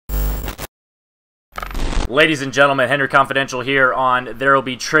Ladies and gentlemen, Henry Confidential here on There Will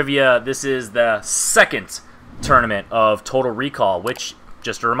Be Trivia. This is the second tournament of Total Recall, which,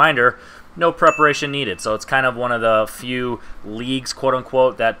 just a reminder, no preparation needed. So it's kind of one of the few leagues,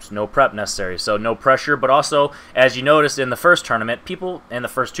 quote-unquote, that's no prep necessary. So no pressure, but also, as you noticed in the first tournament, people in the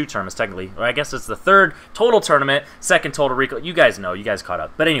first two tournaments, technically, or I guess it's the third total tournament, second Total Recall. You guys know, you guys caught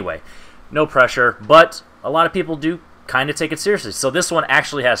up. But anyway, no pressure, but a lot of people do kind of take it seriously. So this one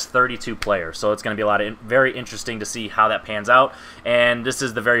actually has 32 players, so it's going to be a lot of very interesting to see how that pans out. And this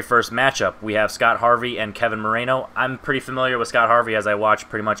is the very first matchup. We have Scott Harvey and Kevin Moreno. I'm pretty familiar with Scott Harvey as I watch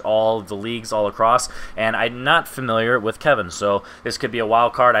pretty much all of the leagues all across, and I'm not familiar with Kevin, so this could be a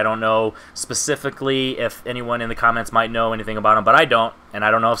wild card. I don't know specifically if anyone in the comments might know anything about him, but I don't, and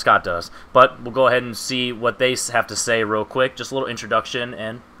I don't know if Scott does. But we'll go ahead and see what they have to say real quick, just a little introduction,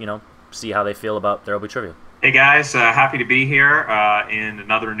 and, you know, see how they feel about There Will Be Trivia. Hey guys, happy to be here in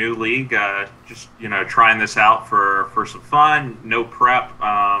another new league. Just trying this out for some fun, no prep.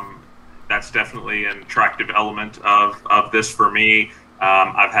 That's definitely an attractive element of this for me.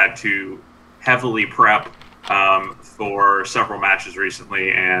 I've had to heavily prep for several matches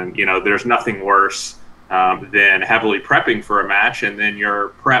recently, and there's nothing worse than heavily prepping for a match and then your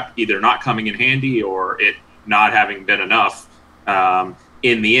prep either not coming in handy or it not having been enough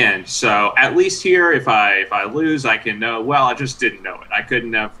in the end. So at least here, if I lose, I can know, well, I just didn't know it. I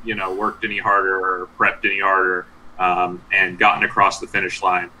couldn't have worked any harder or prepped any harder and gotten across the finish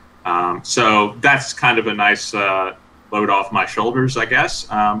line. So that's kind of a nice load off my shoulders, I guess.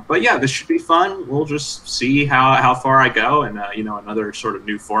 But yeah, this should be fun. We'll just see how far I go, and another sort of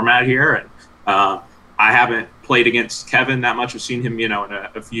new format here. And I haven't played against Kevin that much. I've seen him in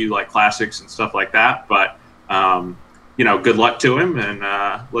a few like classics and stuff like that, but good luck to him, and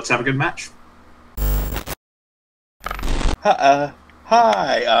let's have a good match. Hi,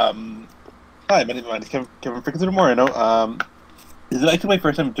 my name is Kevin freaking Moreno. This is actually my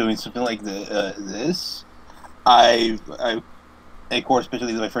first time doing something like this. Of course, especially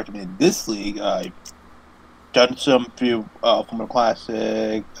this is my first time in this league. I've done some few former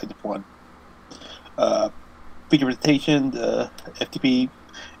classic. I did one feature presentation, FTP,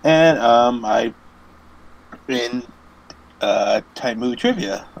 and I've been Time Movie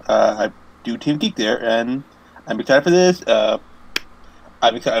Trivia. I do Team Geek there, and I'm excited for this.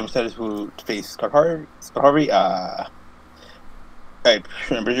 I'm excited to face Scott Harvey. I'm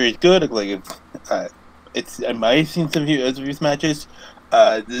pretty sure he's good. Like I might have seen some of his matches.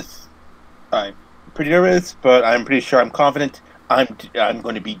 I'm pretty nervous, but I'm pretty sure I'm confident. I'm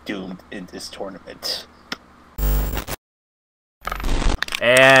going to be doomed in this tournament.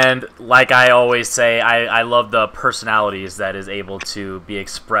 And like I always say, I love the personalities that is able to be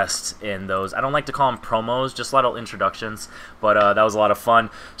expressed in those. I don't like to call them promos, just little introductions, but that was a lot of fun.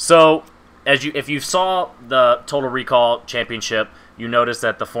 So if you saw the Total Recall Championship, you notice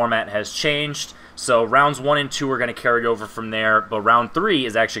that the format has changed. So rounds 1 and 2 are going to carry over from there, but round 3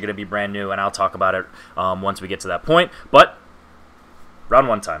 is actually going to be brand new, and I'll talk about it once we get to that point. But round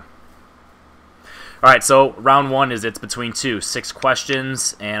 1 time. Alright, so round 1 is it's between 6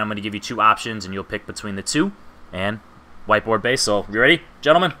 questions, and I'm going to give you 2 options, and you'll pick between the 2, and whiteboard base. So, you ready,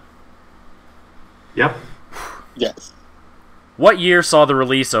 gentlemen? Yep. Yes. What year saw the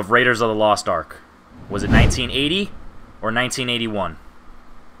release of Raiders of the Lost Ark? Was it 1980 or 1981?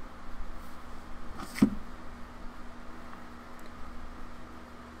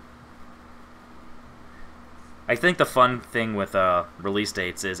 I think the fun thing with release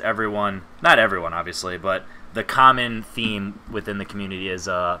dates is not everyone obviously, but the common theme within the community is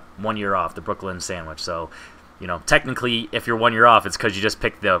 1 year off, the Brooklyn sandwich. So, technically if you're 1 year off, it's because you just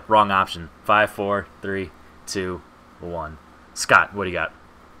picked the wrong option. 5, 4, 3, 2, 1. Scott, what do you got?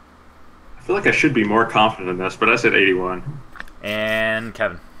 I feel like I should be more confident in this, but I said 81. And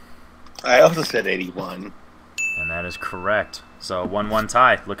Kevin? I also said 81. And that is correct. So 1-1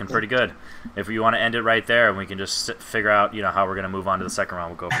 tie, looking pretty good. If you want to end it right there, and we can just figure out, how we're going to move on to the second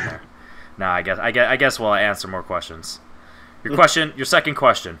round, we'll go from there. Now, I guess we'll answer more questions. Your second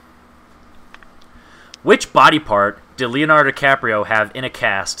question. Which body part did Leonardo DiCaprio have in a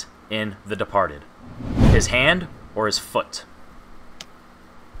cast in The Departed? His hand or his foot?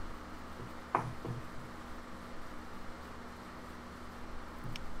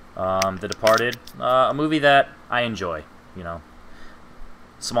 The Departed, a movie that I enjoy,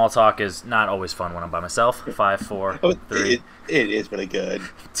 Small talk is not always fun when I'm by myself. 5, 4, 3. It is really good.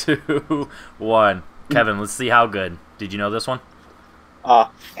 2, 1. Kevin, let's see how good. Did you know this one?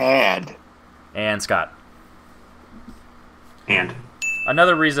 Hand. And Scott. Hand.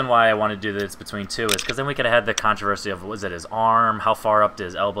 Another reason why I want to do this between two is because then we could have had the controversy of, was it his arm? How far up to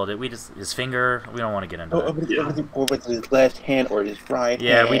his elbow? Did we just his finger? We don't want to get into that. Or with his left hand or his right hand.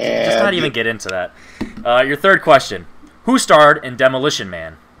 Yeah, we just not even get into that. Your third question: who starred in Demolition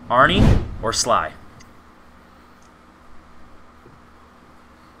Man? Arnie or Sly?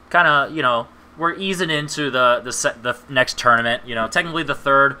 Kind of, you know, we're easing into the next tournament. You know, technically the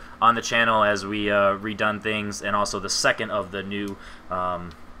third on the channel as we redone things, and also the second of the new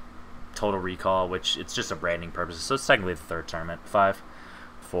Total Recall, which it's just a branding purposes. So it's technically the third tournament. 5,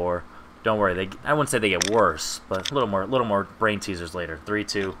 4. Don't worry, I wouldn't say they get worse, but a little more brain teasers later. 3,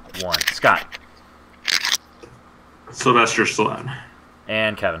 2, 1. Scott. Sylvester Stallone.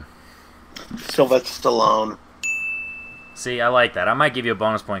 And Kevin. Sylvester Stallone. See, I like that. I might give you a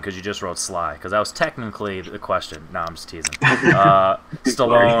bonus point because you just wrote Sly, because that was technically the question. No, I'm just teasing.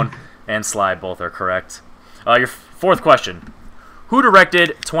 Stallone and Sly both are correct. Your fourth question. Who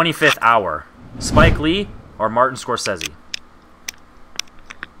directed 25th Hour? Spike Lee or Martin Scorsese?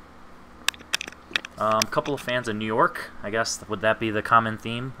 A couple of fans in New York, I guess. Would that be the common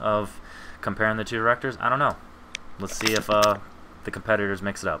theme of comparing the two directors? I don't know. Let's see if the competitors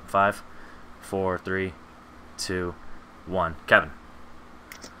mix it up. 5, 4, 3, 2, 1. Kevin.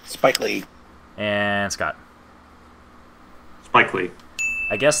 Spike Lee. And Scott. Spike Lee.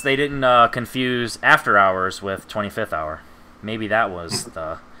 I guess they didn't confuse After Hours with 25th Hour. Maybe that was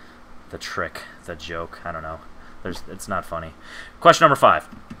the trick, the joke. I don't know. It's not funny. Question number 5.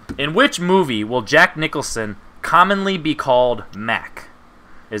 In which movie will Jack Nicholson commonly be called Mac?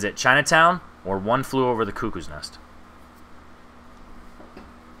 Is it Chinatown or One Flew Over the Cuckoo's Nest?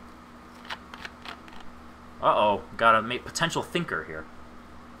 Uh-oh, got a potential thinker here.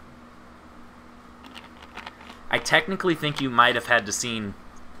 I technically think you might have had to seen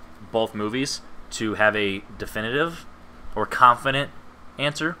both movies to have a definitive or confident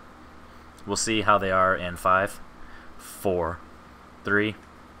answer. We'll see how they are in 5, 4, 3,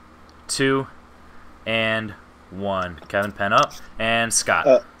 2, and 1. Kevin, pen up. And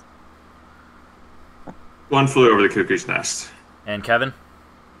Scott. One Flew Over the Cuckoo's Nest. And Kevin?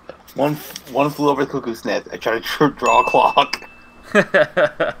 One Flew Over the Cuckoo's Nest. I tried to draw a clock.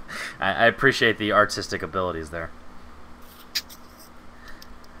 I appreciate the artistic abilities there.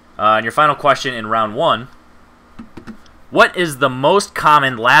 And your final question in round 1. What is the most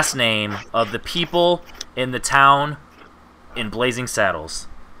common last name of the people in the town in Blazing Saddles?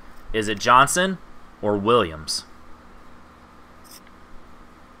 Is it Johnson or Williams?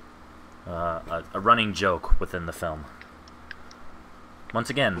 A running joke within the film. Once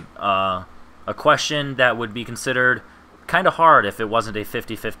again, a question that would be considered kind of hard if it wasn't a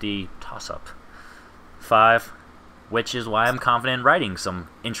 50-50 toss-up. 5, which is why I'm confident in writing some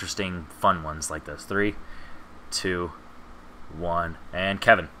interesting, fun ones like this. 3, 2, 1. And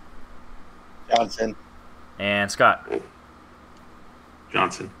Kevin. Johnson. And Scott.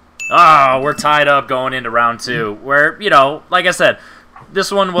 Johnson. Oh, we're tied up going into round 2. Where, you know, like I said,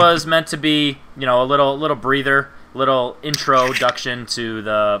 this one was meant to be, you know, a little breather, little introduction to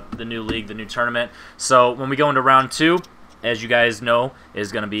the new league, the new tournament. So when we go into round 2, as you guys know,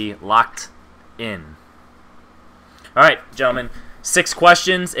 is going to be locked in. All right, gentlemen, 6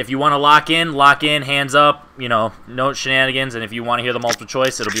 questions. If you want to lock in, hands up. You know, no shenanigans. And if you want to hear the multiple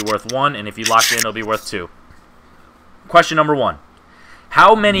choice, it'll be worth 1. And if you locked in, it'll be worth 2. Question number 1.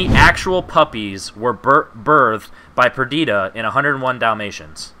 How many actual puppies were birthed by Perdita in 101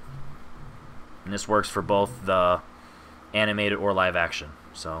 Dalmatians? And this works for both the animated or live action.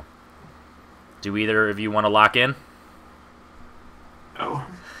 So, do either of you want to lock in? No.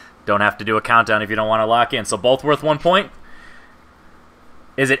 Don't have to do a countdown if you don't want to lock in. So both worth 1 point.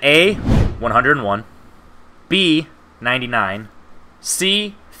 Is it A, 101, B, 99,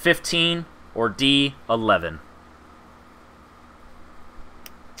 C, 15, or D, 11?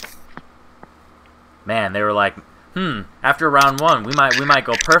 Man, they were like, after round 1, we might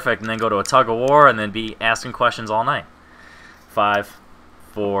go perfect and then go to a tug of war and then be asking questions all night. 5,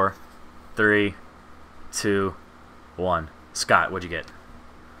 4, 3, 2, 1. Scott, what'd you get?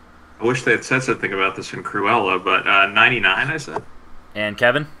 I wish they had said something about this in Cruella, but 99, I said. And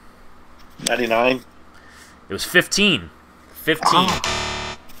Kevin? 99. It was 15. 15.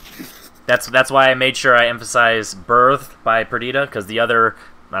 Oh. That's why I made sure I emphasize birth by Perdita, because the other,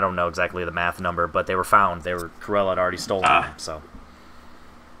 I don't know exactly the math number, but they were found. Cruella had already stolen them. So.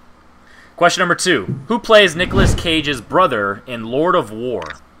 Question number 2. Who plays Nicolas Cage's brother in Lord of War?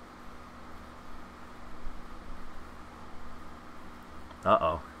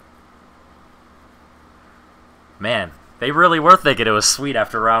 Uh-oh. Man, they really were thinking it was sweet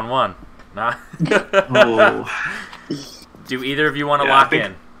after round 1. Nah. Oh. Do either of you want to Yeah, lock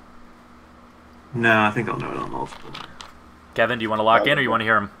in? No, I think I'll know it on multiple. Kevin, do you want to lock in or you want to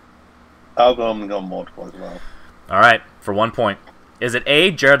hear him? I'll go multiple as well. All right, for 1 point. Is it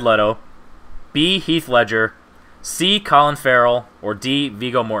A, Jared Leto, B, Heath Ledger, C, Colin Farrell, or D,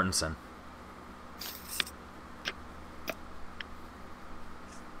 Viggo Mortensen?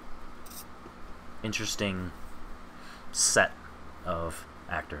 Interesting set of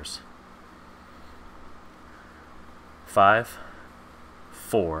actors. 5,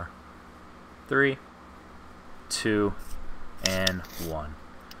 4, 3, 2, and 1.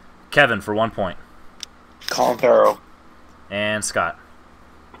 Kevin for 1 point. Colin Farrell. And Scott.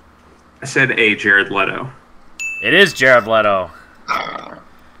 I said A, Jared Leto. It is Jared Leto.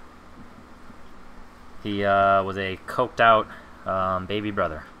 He was a coked out baby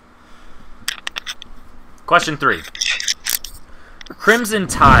brother. Question 3. Crimson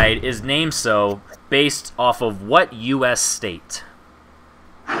Tide is named so based off of what U.S. state?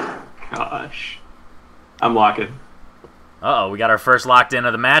 Gosh. I'm locking. Uh-oh, we got our first locked in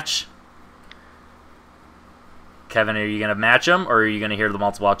of the match. Kevin, are you going to match them, or are you going to hear the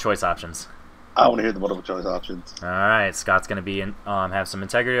multiple choice options? I want to hear the multiple choice options. All right, Scott's going to be have some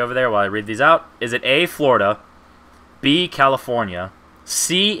integrity over there while I read these out. Is it A, Florida, B, California,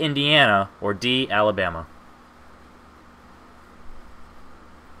 C, Indiana, or D, Alabama?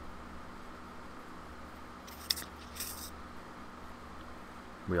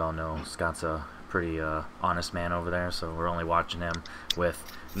 We all know Scott's a pretty honest man over there, so we're only watching him with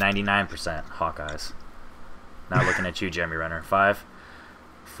 99% Hawkeyes. Not looking at you, Jeremy Renner. 5,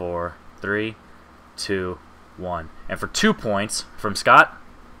 4, 3, 2, 1. And for 2 points from Scott.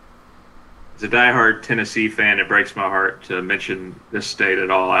 As a diehard Tennessee fan, it breaks my heart to mention this state at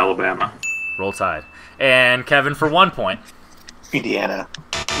all, Alabama. Roll Tide. And Kevin for 1 point. Indiana.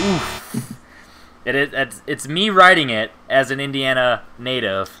 Oof. It's me writing it as an Indiana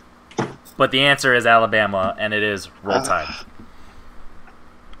native, but the answer is Alabama, and it is Roll Tide.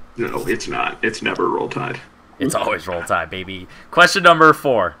 No, it's not. It's never Roll Tide. It's always Roll Tide, baby. Question number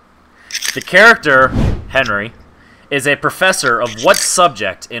 4. The character, Henry, is a professor of what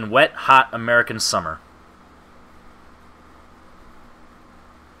subject in Wet Hot American Summer?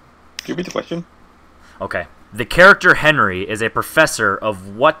 Can you repeat the question? Okay. The character Henry is a professor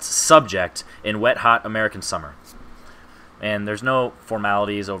of what subject in Wet Hot American Summer? And there's no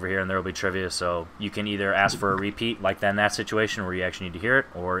formalities over here, and there will be trivia, so you can either ask for a repeat, like in that situation where you actually need to hear it,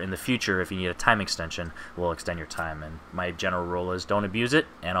 or in the future, if you need a time extension, we'll extend your time. And my general rule is don't abuse it,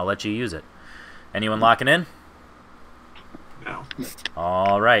 and I'll let you use it. Anyone locking in? No.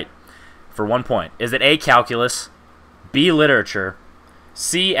 All right. For 1 point. Is it A, calculus, B, literature,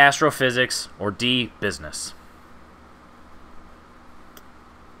 C, astrophysics, or D, business?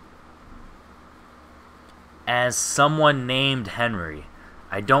 As someone named Henry,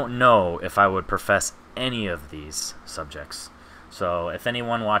 I don't know if I would profess any of these subjects. So if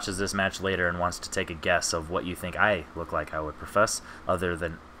anyone watches this match later and wants to take a guess of what you think I look like I would profess, other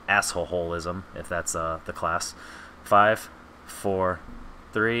than assholeism, if that's the class. 5, 4,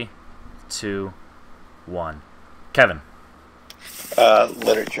 3, 2, 1. Kevin.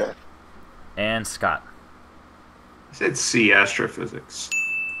 Literature. And Scott. I said C, astrophysics.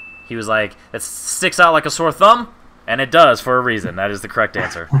 He was like, it sticks out like a sore thumb, and it does for a reason. That is the correct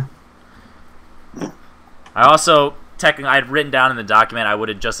answer. I also, technically, I had written down in the document I would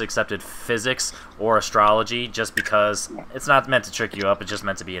have just accepted physics or astrology just because it's not meant to trick you up. It's just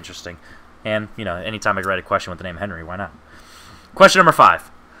meant to be interesting. And, you know, anytime I write a question with the name Henry, why not? Question number 5.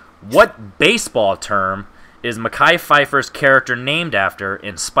 What baseball term is Mekhi Phifer's character named after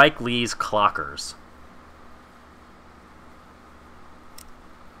in Spike Lee's Clockers?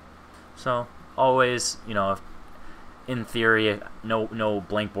 So, always, you know, in theory, no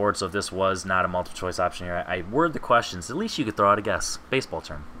blank board, so if this was not a multiple choice option here, I word the questions. At least you could throw out a guess. Baseball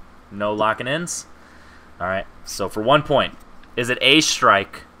term. No locking ins? Alright, so for 1 point, is it A,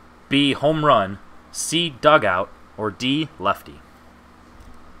 strike, B, home run, C, dugout, or D, lefty?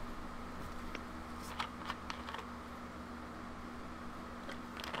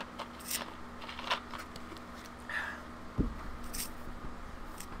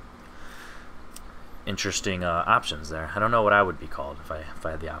 Interesting options there. I don't know what I would be called if I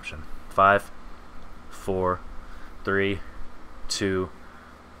had the option. 5, 4, 3, 2,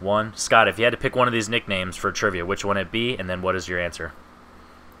 1. Scott, if you had to pick one of these nicknames for trivia, which one it'd be, and then what is your answer?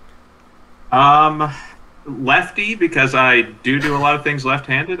 Lefty, because I do a lot of things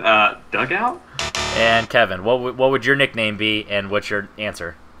left-handed. Dugout. And Kevin, what would your nickname be, and what's your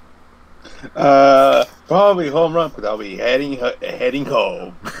answer? Probably home run, but I'll be heading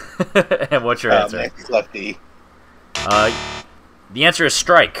home. And what's your answer? Next lefty. The answer is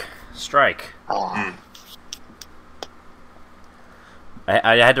strike. Strike. Oh.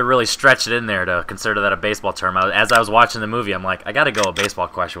 I had to really stretch it in there to consider that a baseball term. As I was watching the movie, I'm like, I got to go a baseball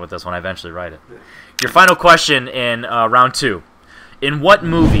question with this when I eventually write it. Your final question in round 2. In what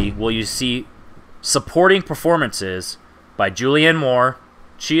movie will you see supporting performances by Julianne Moore,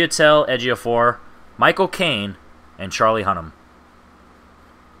 Chiwetel Ejiofor, Michael Caine, and Charlie Hunnam?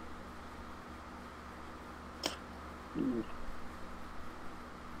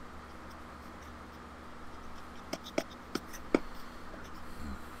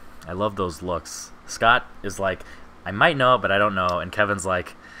 I love those looks. Scott is like, I might know it, but I don't know. And Kevin's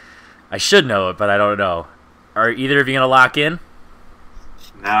like, I should know it, but I don't know. Are either of you going to lock in?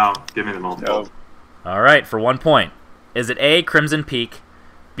 No, give me the multiple. No. All right, for 1 point. Is it A, Crimson Peak,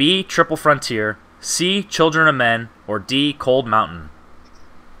 B, Triple Frontier, C, Children of Men, or D, Cold Mountain?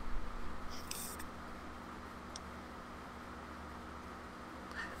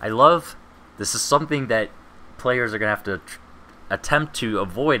 I love, this is something that players are going to have to attempt to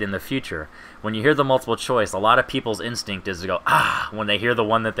avoid in the future. When you hear the multiple choice, a lot of people's instinct is to go, when they hear the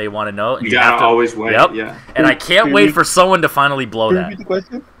one that they want to know. And You gotta always wait. Yep. Yeah. And I can't wait for someone to finally blow Can you that. repeat the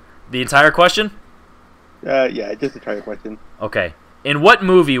question? The entire question? Yeah, just a try question. Okay. In what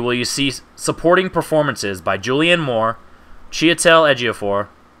movie will you see supporting performances by Julianne Moore, Chiwetel Ejiofor,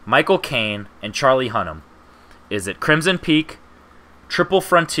 Michael Caine, and Charlie Hunnam? Is it Crimson Peak, Triple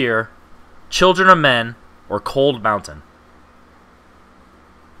Frontier, Children of Men, or Cold Mountain?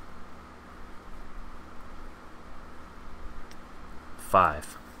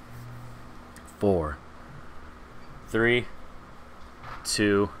 Five, 4, 3,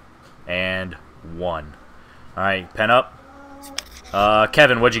 2, and 1. All right, pen up.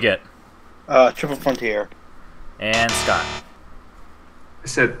 Kevin, what'd you get? Triple Frontier. And Scott. I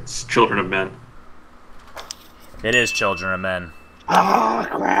said it's Children of Men. It is Children of Men. Ah,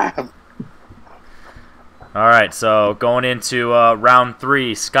 crap. All right, so going into round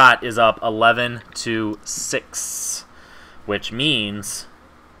 3, Scott is up 11-6, which means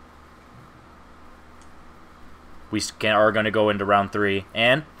we are going to go into round 3.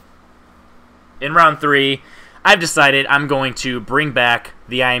 And in round 3, I've decided I'm going to bring back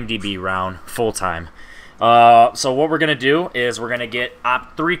the IMDb round full time. So what we're going to do is we're going to get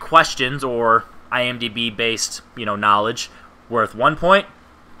 3 questions or IMDb-based, knowledge worth 1 point,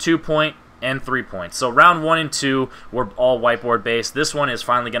 2 point, and 3 points. So round 1 and 2 were all whiteboard-based. This one is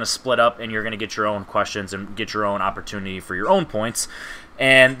finally going to split up, and you're going to get your own questions and get your own opportunity for your own points.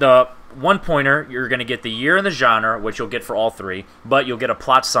 And the 1-pointer, you're going to get the year and the genre, which you'll get for all 3, but you'll get a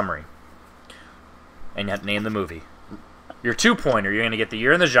plot summary. And you have to name the movie. Your 2-pointer, you're going to get the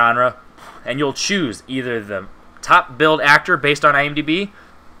year and the genre, and you'll choose either the top billed actor based on IMDb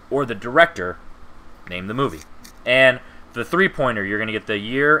or the director, name the movie. And the 3-pointer, you're going to get the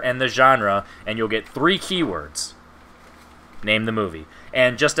year and the genre, and you'll get 3 keywords, name the movie.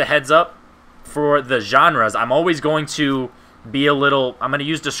 And just a heads up, for the genres, I'm always going to be I'm going to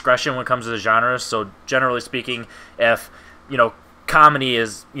use discretion when it comes to the genres. So generally speaking, if, comedy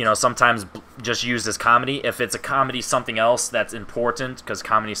is, sometimes just used as comedy. If it's a comedy, something else that's important, because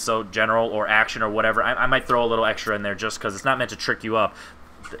comedy is so general, or action or whatever, I might throw a little extra in there just because it's not meant to trick you up.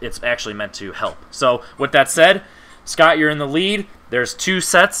 It's actually meant to help. So with that said, Scott, you're in the lead. There's 2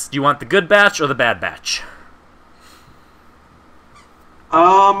 sets. Do you want the good batch or the bad batch?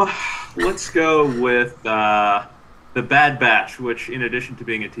 Let's go with the Bad Batch, which, in addition to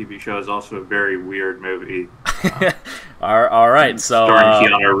being a TV show, is also a very weird movie. All right, so starring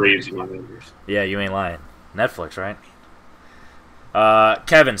Keanu Reeves, among others. Yeah, you ain't lying. Netflix, right?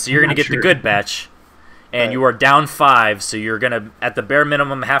 Kevin, so you're gonna get the good batch, and you are down 5. So you're gonna, at the bare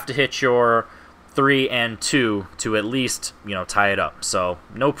minimum, have to hit your 3 and 2 to at least tie it up. So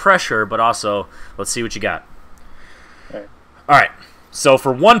no pressure, but also let's see what you got. All right. So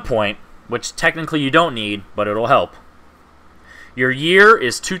for 1 point, which technically you don't need, but it'll help. Your year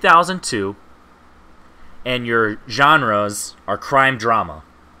is 2002, and your genres are crime drama.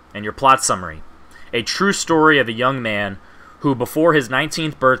 And your plot summary: a true story of a young man who, before his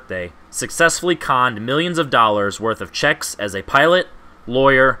 19th birthday, successfully conned millions of dollars worth of checks as a pilot,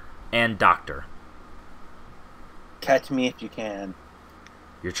 lawyer, and doctor. Catch me if you can.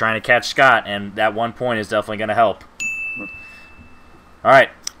 You're trying to catch Scott, and that 1 point is definitely going to help. All right,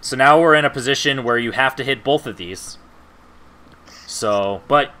 so now we're in a position where you have to hit both of these. So,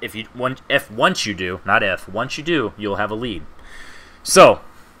 but once you do, you'll have a lead. So,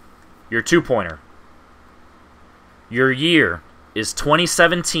 your 2-pointer. Your year is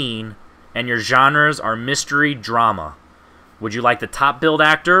 2017, and your genres are mystery drama. Would you like the top billed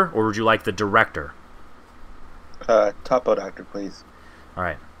actor, or would you like the director? Top billed actor, please. All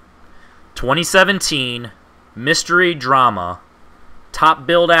right. 2017 mystery drama, top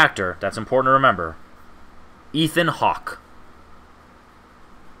billed actor. That's important to remember. Ethan Hawke.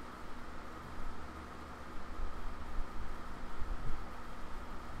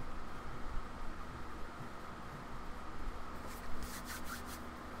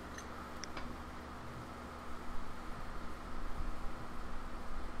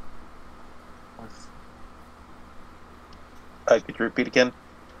 Could you repeat again?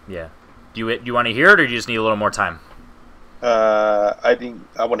 Yeah. Do you want to hear it, or do you just need a little more time? I think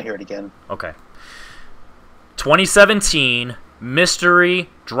I want to hear it again. Okay. 2017 mystery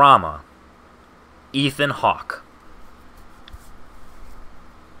drama. Ethan Hawke.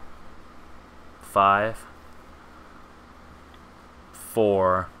 5,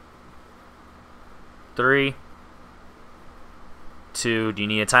 4, 3, 2. Do you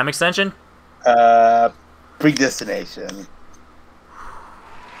need a time extension? Predestination.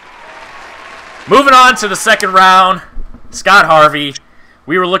 Moving on to the second round. Scott Harvey.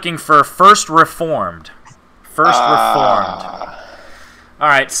 We were looking for First Reformed. First Reformed. All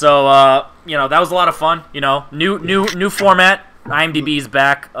right, so that was a lot of fun. New format. IMDb's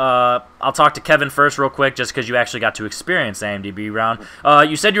back. I'll talk to Kevin first real quick, just because you actually got to experience the IMDb round.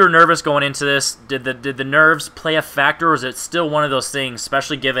 You said you were nervous going into this. Did the nerves play a factor, or is it still one of those things,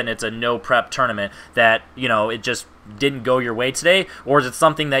 especially given it's a no prep tournament, that it just didn't go your way today, or is it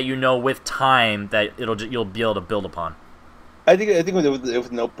something that with time that you'll be able to build upon? I think it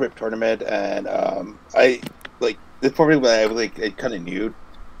was no prep tournament, and this probably when I was kind of new.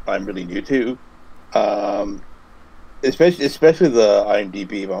 I'm really new to. Especially the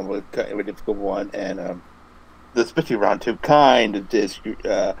IMDb one was kind of a difficult one, and especially round 2 kind of just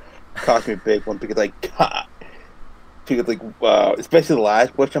cost me a big one because especially the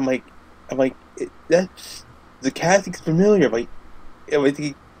last question, I'm like that's the casting's familiar.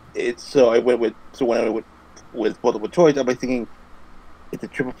 So I went with multiple choice. I'm thinking it's a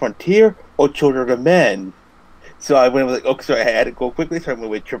Triple Frontier or Children of Men. So I went with so I had to go quickly. So I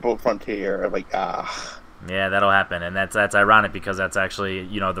went with Triple Frontier. I'm like Yeah, that'll happen, and that's ironic because that's actually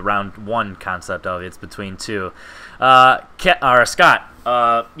the round 1 concept of it's between 2. Scott,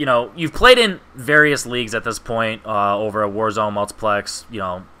 you've played in various leagues at this point over a Warzone multiplex,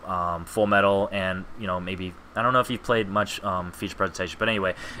 Full Metal, and maybe I don't know if you've played much feature presentation, but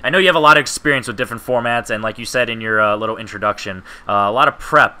anyway, I know you have a lot of experience with different formats, and like you said in your little introduction, a lot of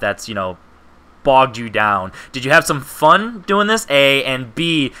prep that's bogged you down. Did you have some fun doing this? A, and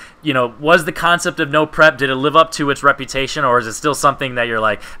B, was the concept of no prep, did it live up to its reputation, or is it still something that you're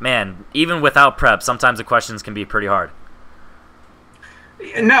like, man, even without prep, sometimes the questions can be pretty hard?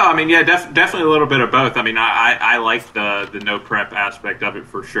 No, I mean, yeah, definitely a little bit of both. I mean, I like the no prep aspect of it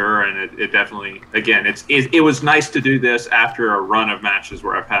for sure, and it definitely, again, it was nice to do this after a run of matches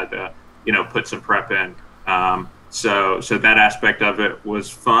where I've had to, put some prep in. So that aspect of it was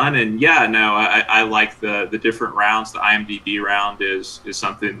fun, and yeah, no, I like the different rounds. The IMDb round is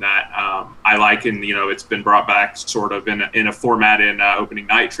something that I like, and it's been brought back sort of in a format in opening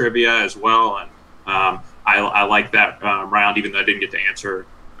night trivia as well, and I like that round, even though I didn't get to answer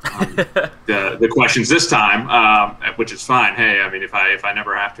the questions this time, which is fine. Hey, I mean, if I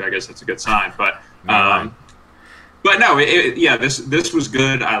never have to, I guess that's a good sign. But no, this was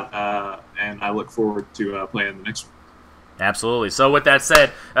good. And I look forward to playing the next one. Absolutely. So with that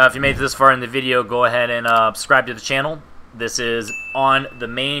said, if you made it this far in the video, go ahead and subscribe to the channel. This is on the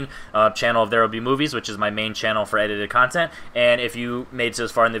main channel of There Will Be Movies, which is my main channel for edited content. And if you made it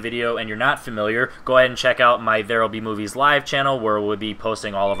this far in the video and you're not familiar, go ahead and check out my There Will Be Movies live channel, where we'll be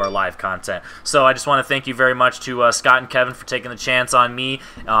posting all of our live content. So I just want to thank you very much to Scott and Kevin for taking the chance on me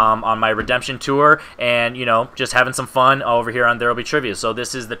on my redemption tour, and just having some fun over here on There Will Be Trivia. So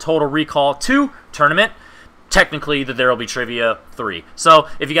this is the Total Recall 2 tournament. Technically, the There Will Be Trivia 3. So,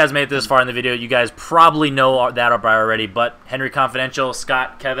 if you guys made it this far in the video, you guys probably know that already, but Henry Confidential,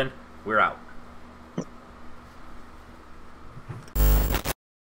 Scott, Kevin, we're out.